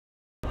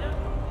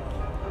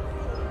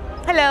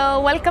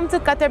Hello, welcome to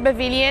Qatar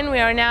Pavilion. We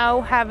are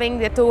now having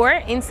the tour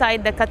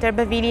inside the Qatar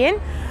Pavilion,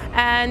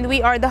 and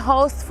we are the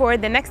host for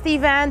the next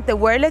event, the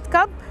World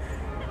Cup.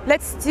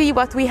 Let's see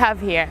what we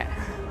have here.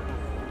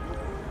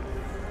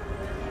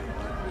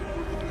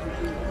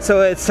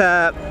 So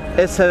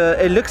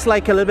it looks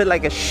like a little bit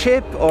like a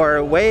ship or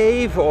a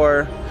wave,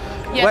 or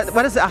Yes.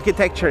 what is the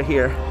architecture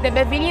here? The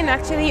pavilion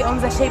actually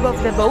owns the shape of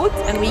the boat,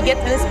 and we get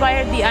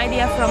inspired the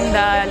idea from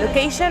the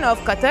location of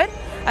Qatar.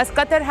 As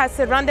Qatar has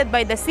surrounded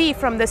by the sea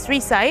from the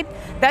three sides,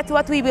 that's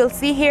what we will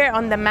see here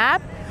on the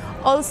map.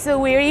 Also,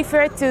 we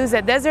refer to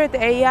the desert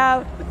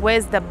area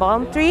with the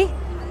palm tree.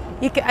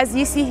 As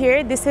you see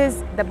here, this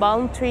is the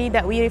palm tree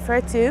that we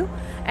refer to.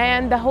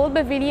 And the whole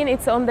pavilion,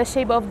 it's on the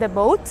shape of the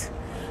boat.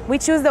 We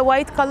choose the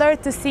white color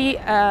to see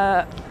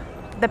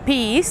the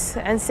peace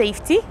and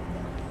safety.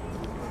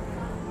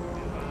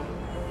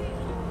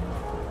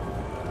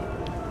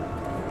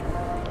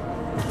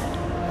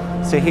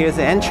 So here's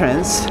the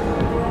entrance.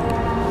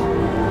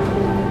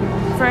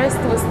 First,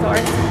 we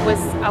start with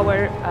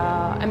our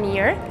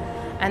Amir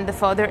and the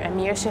father,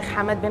 Amir Sheikh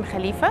Hamad bin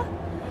Khalifa.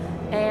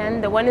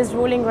 And the one is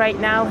ruling right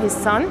now, his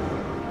son,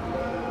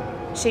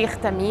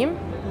 Sheikh Tamim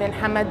bin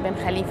Hamad bin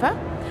Khalifa.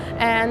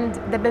 And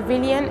the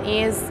pavilion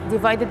is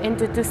divided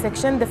into two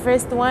sections. The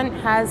first one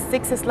has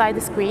 6 slide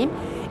screens.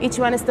 Each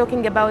one is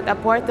talking about a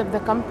part of the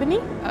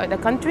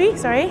country,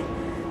 sorry.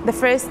 The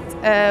first,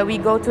 we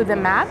go to the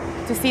map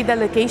to see the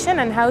location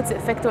and how it's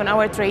affected on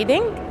our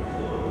trading.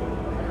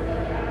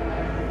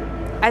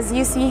 As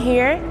you see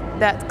here,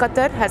 that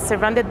Qatar has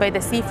surrounded by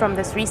the sea from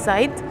the three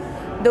sides.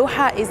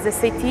 Doha is the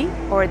city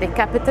or the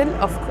capital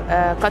of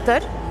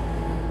Qatar.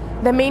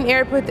 The main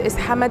airport is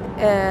Hamad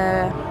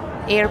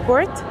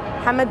Airport.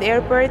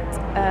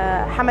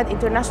 Hamad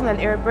International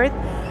Airport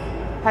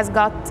has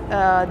got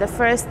the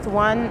first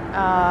one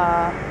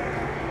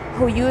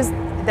who used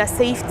the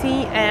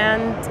safety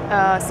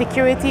and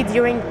security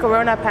during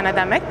Corona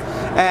pandemic.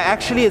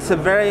 Actually, it's a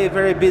very,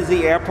 very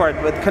busy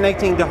airport with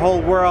connecting the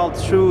whole world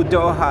through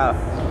Doha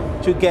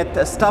to get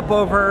a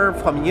stopover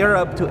from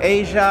Europe to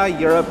Asia,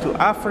 Europe to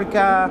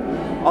Africa,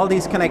 all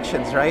these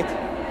connections, right?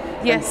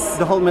 Yes.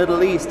 And the whole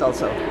Middle East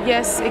also.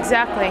 Yes,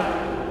 exactly.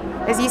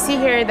 As you see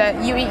here, the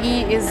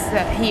UAE is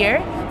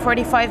here,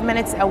 45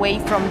 minutes away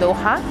from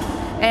Doha,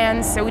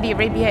 and Saudi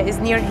Arabia is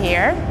near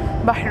here.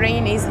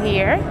 Bahrain is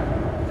here.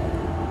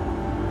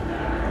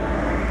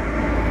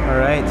 All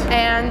right.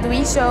 And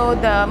we show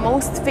the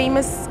most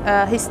famous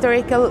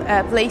historical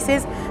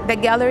places, the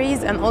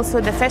galleries, and also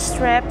the fish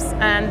traps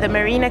and the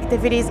marine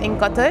activities in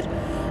Qatar.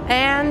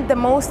 And the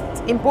most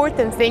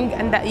important thing,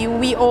 and that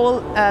we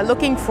all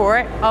looking for,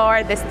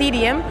 are the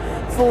stadium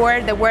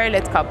for the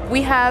World Cup.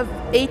 We have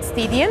 8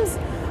 stadiums.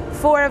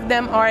 4 of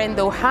them are in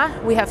Doha.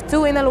 We have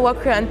 2 in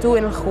Wakrah and 2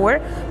 in Khor,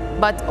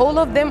 but all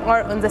of them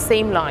are on the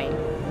same line.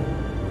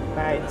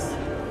 Nice.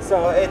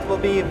 So it will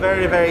be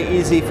very, very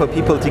easy for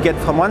people to get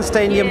from one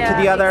stadium to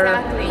the other.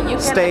 Exactly. You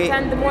can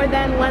attend more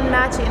than one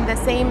match in the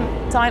same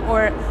time,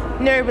 or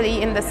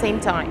nearly in the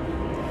same time.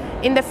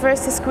 In the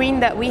first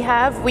screen that we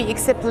have, we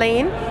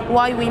explain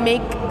why we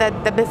make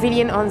the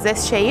pavilion on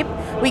this shape.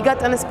 We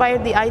got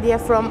inspired the idea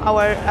from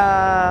our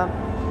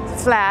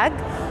flag,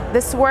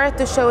 the sword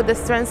to show the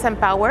strength and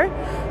power.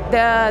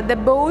 The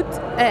boat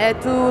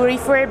to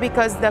refer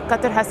because the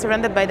Qatar has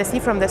surrounded by the sea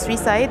from the three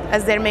sides,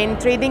 as their main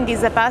trading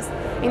is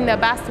in the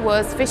past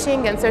was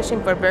fishing and searching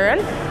for pearl,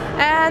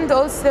 and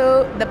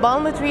also the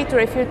palm tree to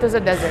refer to the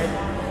desert.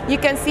 You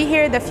can see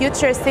here the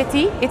future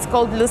city. It's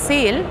called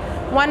Lusail,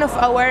 one of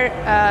our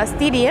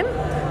stadium,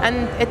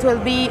 and it will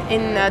be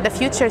in the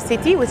future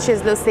city, which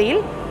is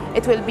Lusail.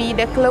 It will be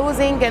the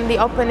closing and the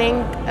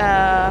opening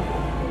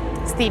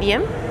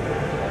stadium.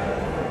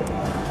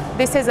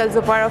 This is Al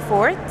Zubarah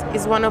Fort,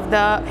 is one of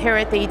the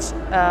heritage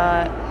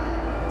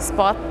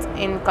spots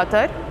in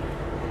Qatar.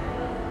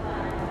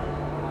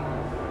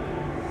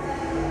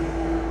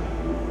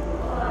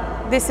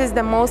 This is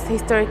the most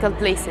historical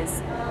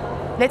places.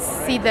 Let's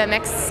see the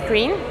next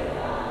screen.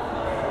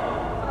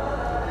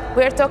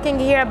 We are talking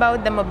here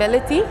about the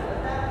mobility,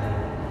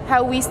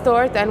 how we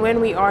start and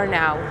when we are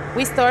now.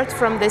 We start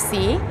from the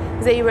sea.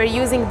 They were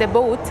using the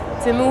boat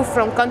to move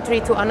from country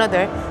to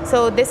another.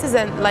 So this is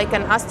like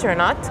an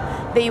astronaut.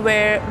 They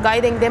were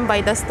guiding them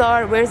by the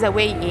star where the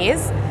way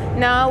is.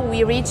 Now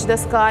we reach the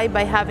sky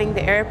by having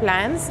the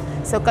airplanes.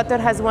 So Qatar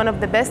has one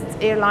of the best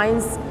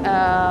airlines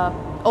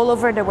all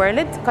over the world,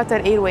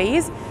 Qatar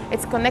Airways.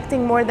 It's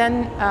connecting more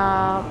than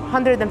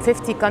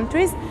 150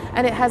 countries,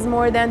 and it has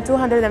more than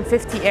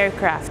 250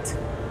 aircraft.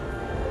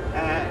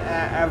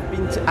 I've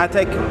been at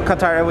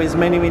Qatar Airways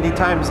many, many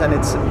times, and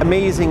it's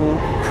amazing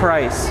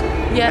price.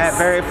 Yes.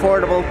 Very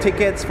affordable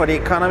tickets for the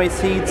economy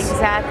seats.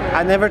 Exactly.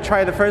 I never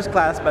tried the first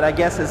class, but I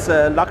guess it's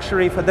a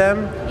luxury for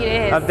them. It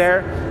is. Up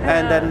there.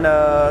 And then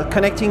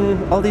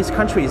connecting all these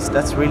countries,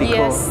 that's really cool.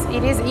 Yes,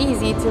 it is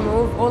easy to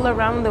move all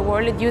around the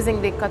world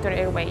using the Qatar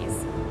Airways.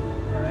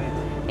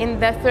 Right. In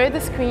the third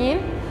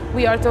screen,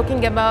 we are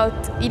talking about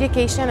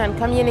education and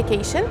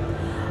communication.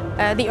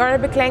 The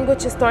Arabic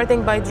language is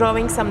starting by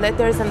drawing some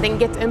letters and then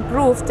get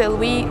improved till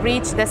we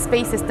reach the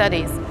space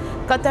studies.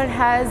 Qatar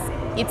has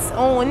its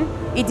own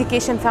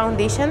education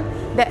foundation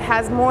that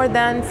has more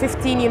than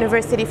 15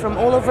 universities from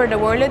all over the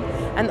world,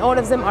 and all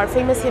of them are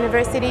famous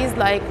universities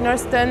like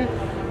Northwestern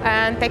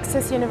and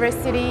Texas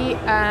University,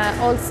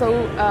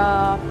 also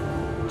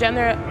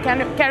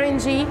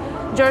Carnegie,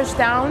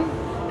 Georgetown,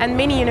 and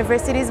many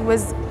universities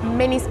with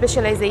many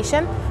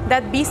specialization.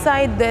 That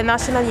beside the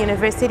national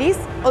universities,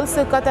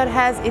 also Qatar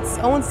has its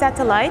own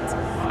satellite,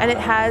 and it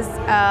has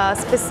a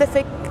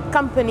specific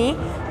company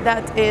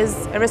that is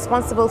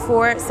responsible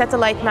for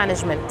satellite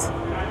management.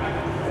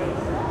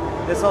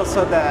 There's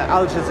also the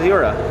Al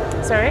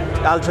Jazeera. Sorry?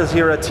 Al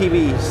Jazeera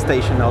TV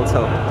station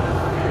also.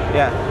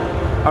 Yeah.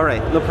 All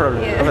right, no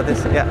problem about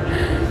this. Yeah.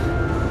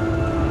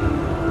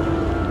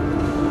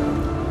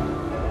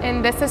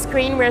 In this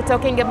screen, we're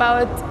talking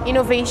about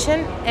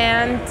innovation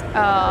and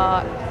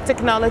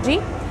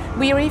technology.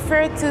 We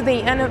refer to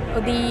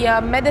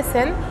the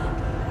medicine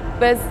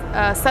with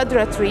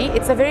Sadra tree.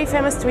 It's a very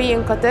famous tree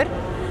in Qatar,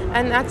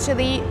 and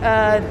actually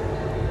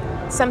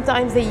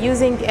sometimes they're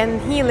using in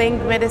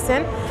healing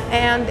medicine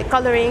and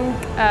coloring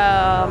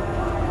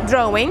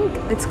drawing.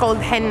 It's called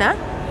henna.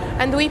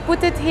 And we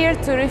put it here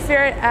to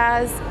refer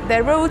as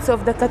the roots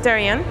of the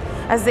Qatarian.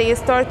 As they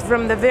start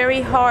from the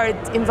very hard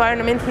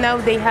environment, now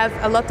they have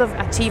a lot of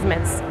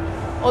achievements.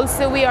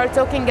 Also, we are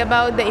talking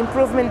about the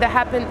improvement that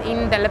happened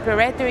in the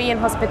laboratory and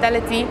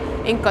hospitality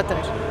in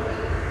Qatar.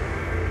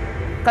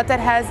 Qatar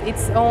has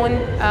its own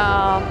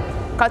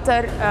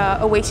Qatar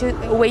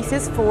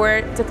oasis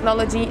for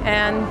technology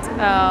and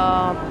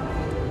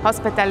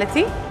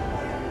hospitality.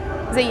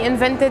 They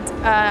invented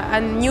a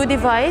new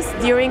device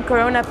during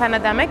Corona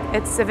pandemic.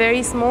 It's a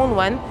very small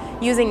one,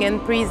 using in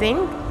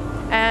breathing,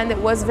 and it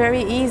was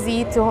very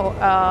easy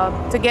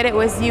to get it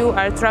with you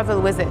or travel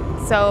with it.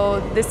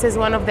 So this is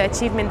one of the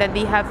achievements that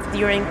they have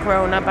during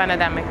Corona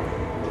pandemic.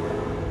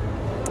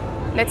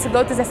 Let's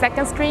go to the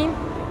second screen.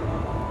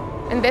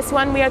 In this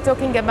one, we are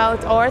talking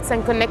about arts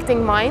and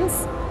connecting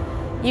minds.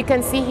 You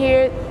can see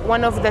here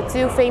one of the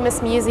two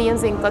famous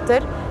museums in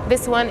Qatar.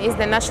 This one is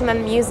the National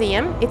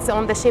Museum. It's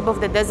on the shape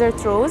of the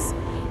desert rose.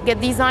 Get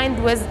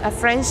designed with a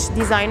French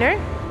designer.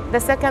 The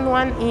second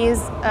one is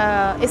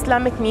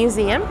Islamic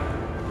Museum.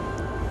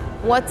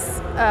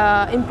 What's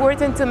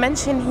important to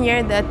mention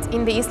here that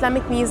in the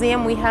Islamic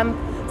Museum we have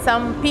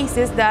some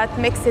pieces that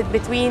mix it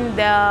between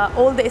the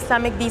old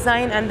Islamic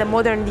design and the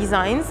modern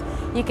designs.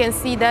 You can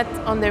see that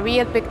on the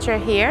real picture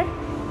here.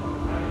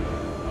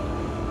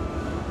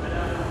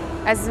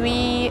 As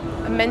we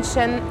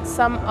mentioned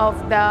some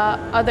of the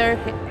other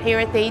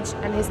heritage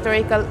and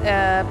historical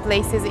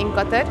places in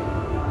Qatar.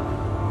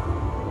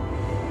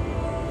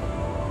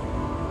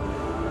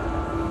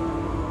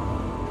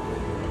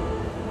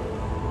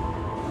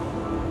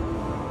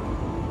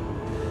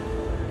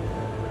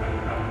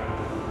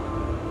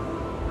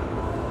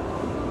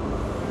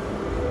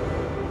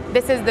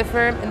 This is the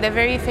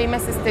very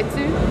famous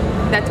statue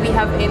that we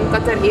have in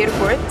Qatar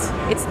Airport.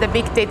 It's the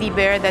big teddy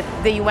bear that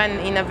they won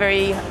in a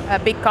very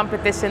big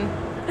competition.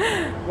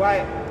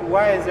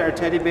 Why is there a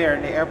teddy bear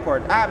in the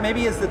airport?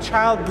 Maybe it's the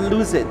child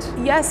lose it.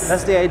 Yes.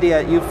 That's the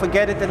idea. You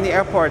forget it in the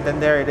airport,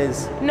 and there it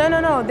is.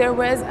 No. There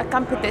was a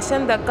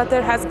competition that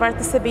Qatar has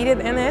participated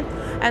in it,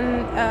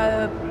 and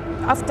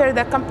after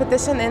the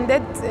competition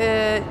ended,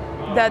 the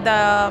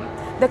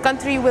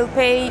country will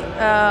pay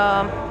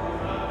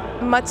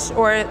much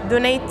or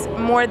donate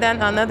more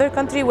than another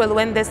country will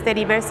win this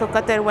teddy bear, so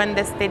Qatar won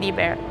this teddy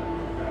bear.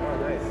 Oh,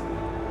 nice.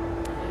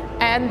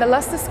 And the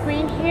last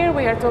screen here,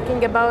 we are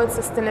talking about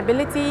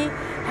sustainability,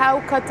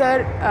 how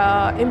Qatar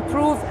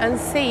improve and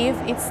save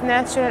its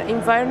natural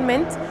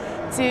environment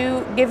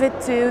to give it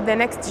to the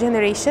next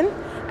generation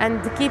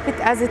and keep it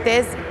as it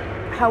is.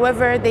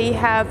 However, they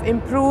have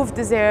improved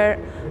their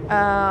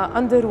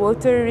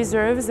underwater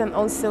reserves and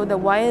also the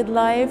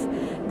wildlife.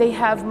 They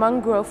have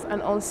mangrove,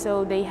 and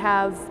also they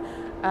have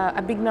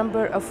a big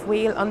number of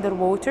whale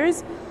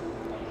underwaters.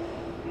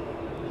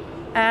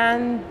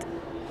 And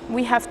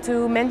we have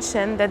to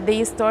mention that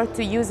they start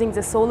to using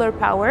the solar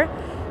power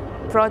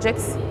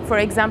projects. For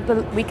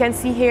example, we can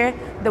see here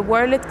the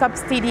World Cup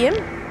Stadium.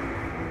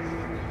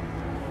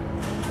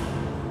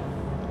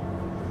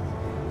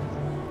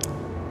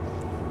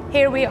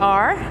 Here we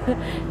are.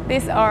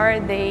 These are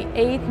the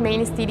 8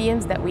 main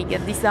stadiums that we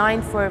get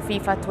designed for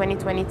FIFA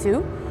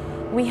 2022.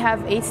 We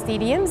have 8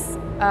 stadiums.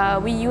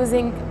 We're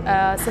using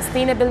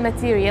sustainable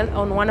material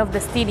on one of the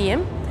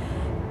stadium,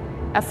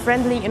 a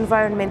friendly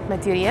environment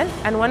material,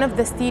 and one of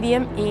the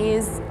stadium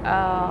is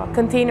a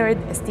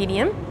containered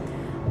stadium.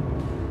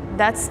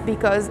 That's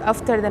because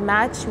after the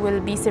match will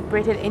be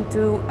separated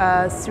into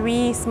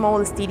 3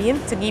 small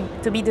stadiums to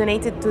be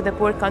donated to the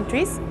poor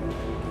countries.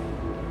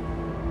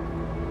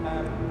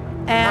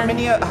 How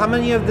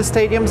many of the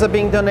stadiums are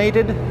being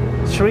donated?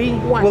 3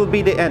 will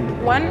be the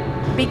end. One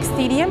big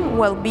stadium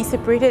will be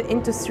separated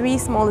into 3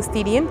 small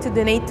stadiums to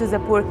donate to the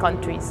poor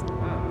countries.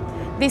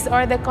 These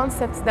are the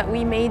concepts that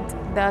we made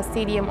the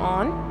stadium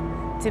on,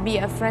 to be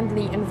a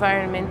friendly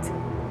environment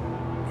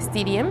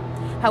stadium.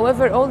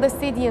 However, all the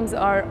stadiums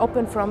are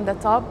open from the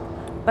top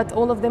but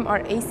all of them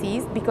are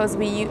ACs because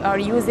we are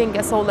using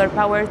a solar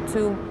power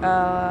to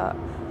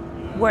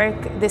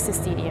work this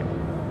stadium.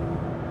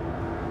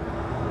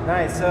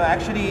 Nice. So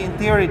actually, in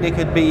theory, they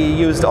could be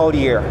used all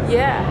year.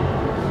 Yeah.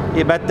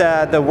 Yeah, but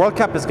the World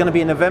Cup is going to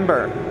be in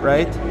November,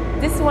 right?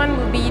 This one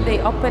will be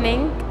the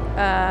opening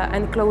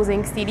and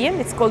closing stadium.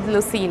 It's called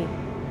Lucille.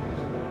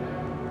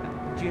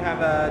 Do you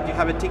have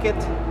a ticket?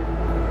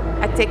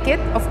 A ticket,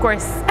 of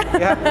course.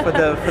 Yeah, for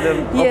the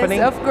opening?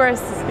 Yes, of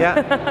course.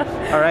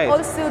 Yeah, all right.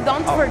 Also,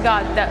 don't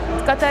forget that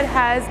Qatar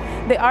has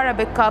the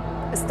Arabic Cup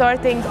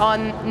starting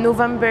on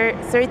November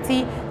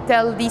 30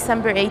 till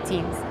December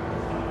 18th.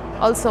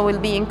 Also will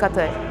be in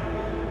Qatar.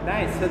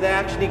 Nice, so they're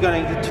actually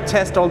going to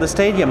test all the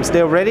stadiums.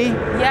 They're ready?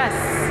 Yes,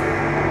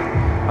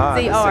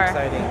 they this are. Is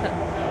exciting.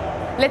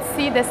 Let's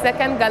see the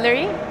second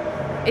gallery.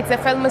 It's a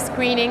film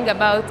screening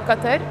about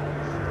Qatar.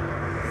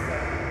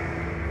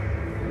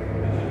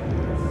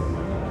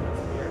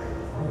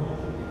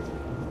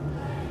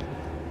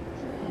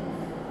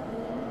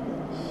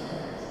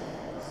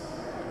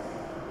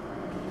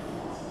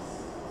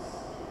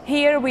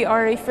 Here we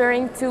are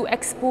referring to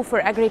Expo for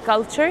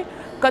Agriculture.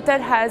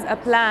 Qatar has a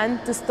plan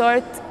to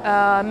start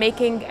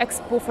making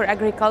Expo for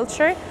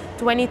Agriculture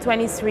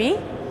 2023.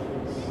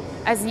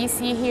 As you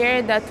see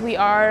here that we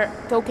are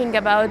talking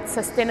about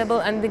sustainable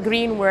and the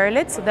green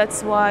world, so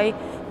that's why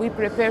we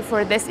prepare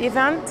for this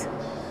event.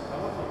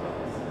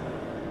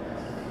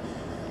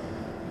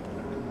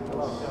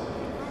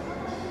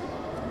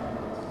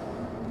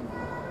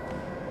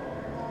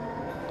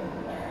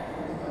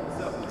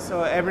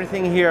 So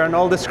everything here on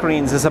all the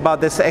screens is about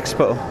this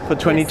expo for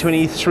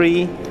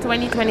 2023?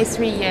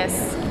 2023,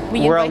 yes.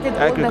 We World invited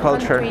all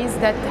Agriculture. the countries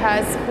that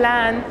has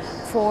planned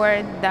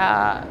for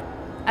the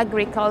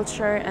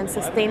agriculture and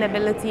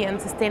sustainability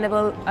and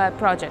sustainable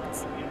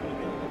projects.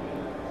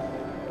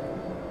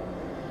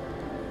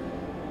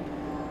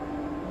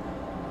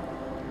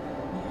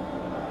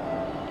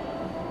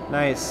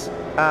 Nice.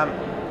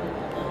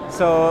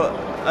 So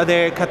are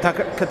there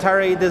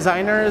Qatari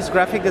designers,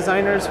 graphic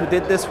designers who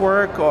did this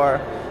work,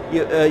 or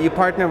you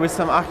partner with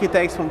some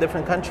architects from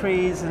different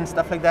countries and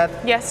stuff like that?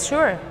 Yes,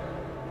 sure.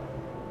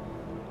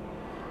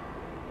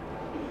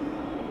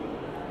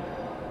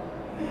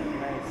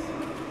 Nice.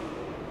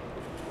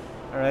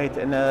 All right,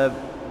 and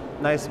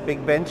nice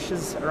big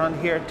benches around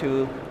here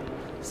to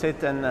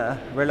sit and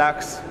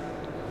relax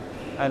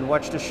and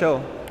watch the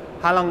show.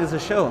 How long is the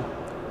show?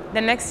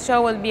 The next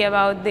show will be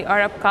about the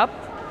Arab Cup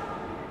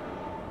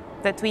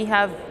that we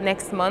have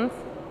next month.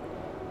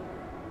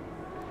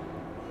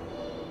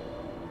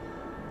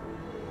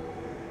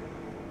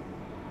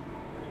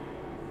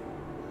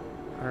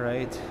 All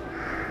right.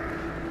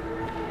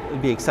 It'll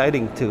be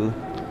exciting to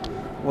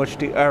watch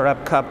the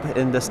Arab Cup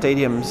in the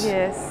stadiums.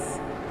 Yes.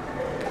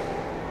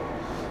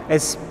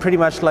 It's pretty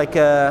much like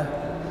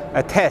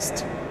a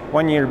test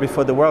 1 year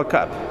before the World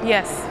Cup.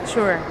 Yes,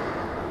 sure.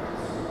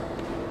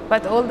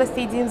 But all the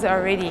stadiums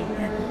are ready.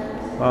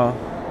 Wow,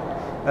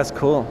 that's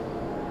cool.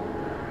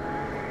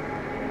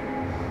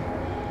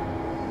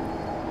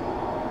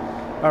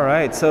 All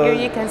right, so here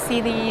you can see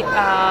the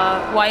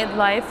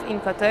wildlife in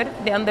Qatar,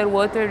 the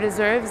underwater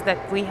reserves that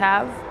we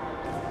have.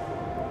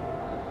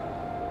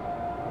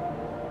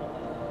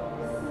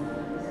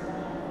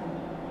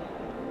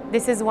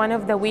 This is one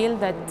of the whales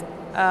that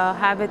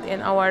have it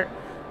in our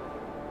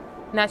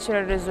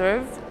natural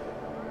reserve.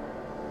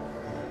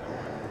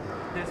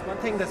 There's one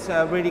thing that's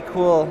really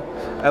cool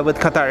with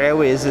Qatar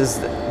Airways is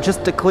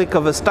just the click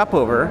of a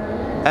stopover,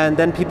 and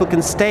then people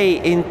can stay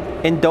in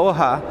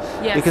Doha.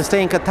 Yes. You can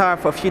stay in Qatar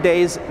for a few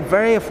days,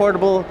 very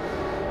affordable,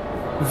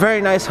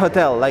 very nice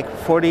hotel, like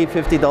 $40,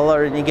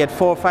 $50, and you get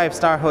 4 or 5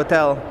 star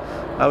hotel.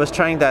 I was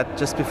trying that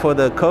just before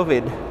the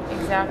COVID.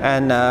 Exactly.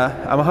 And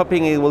I'm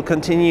hoping it will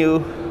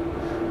continue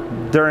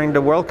during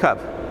the World Cup.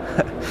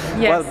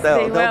 Yes, well,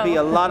 there'll be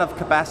a lot of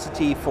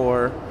capacity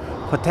for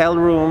hotel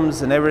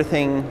rooms and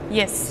everything.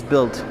 Yes,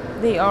 built.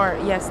 They are.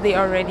 Yes, they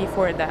are ready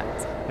for that.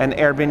 And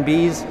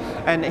Airbnbs.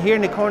 And here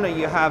in the corner,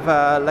 you have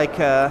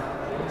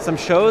some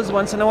shows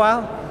once in a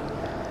while.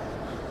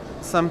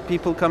 Some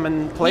people come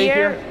and play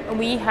here.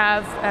 We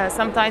have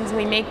sometimes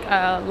we make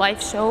a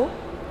live show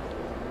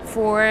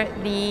for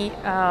the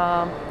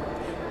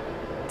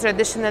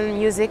traditional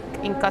music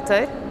in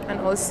Qatar, and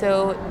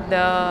also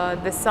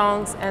the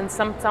songs, and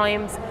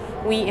sometimes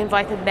we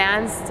invited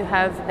bands to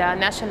have the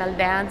national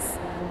dance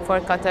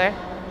for Qatar.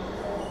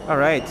 All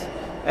right.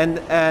 And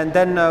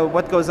then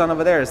what goes on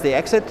over there? Is the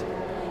exit?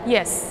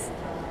 Yes.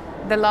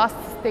 The last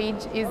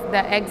stage is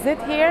the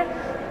exit here.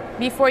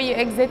 Before you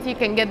exit, you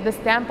can get the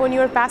stamp on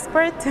your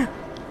passport.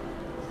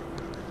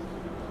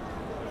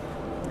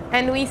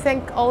 And we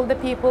thank all the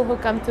people who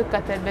come to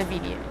Qatar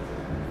Pavilion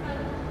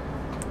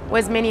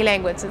with many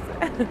languages.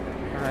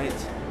 All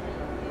right.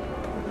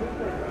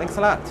 Thanks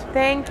a lot.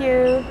 Thank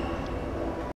you.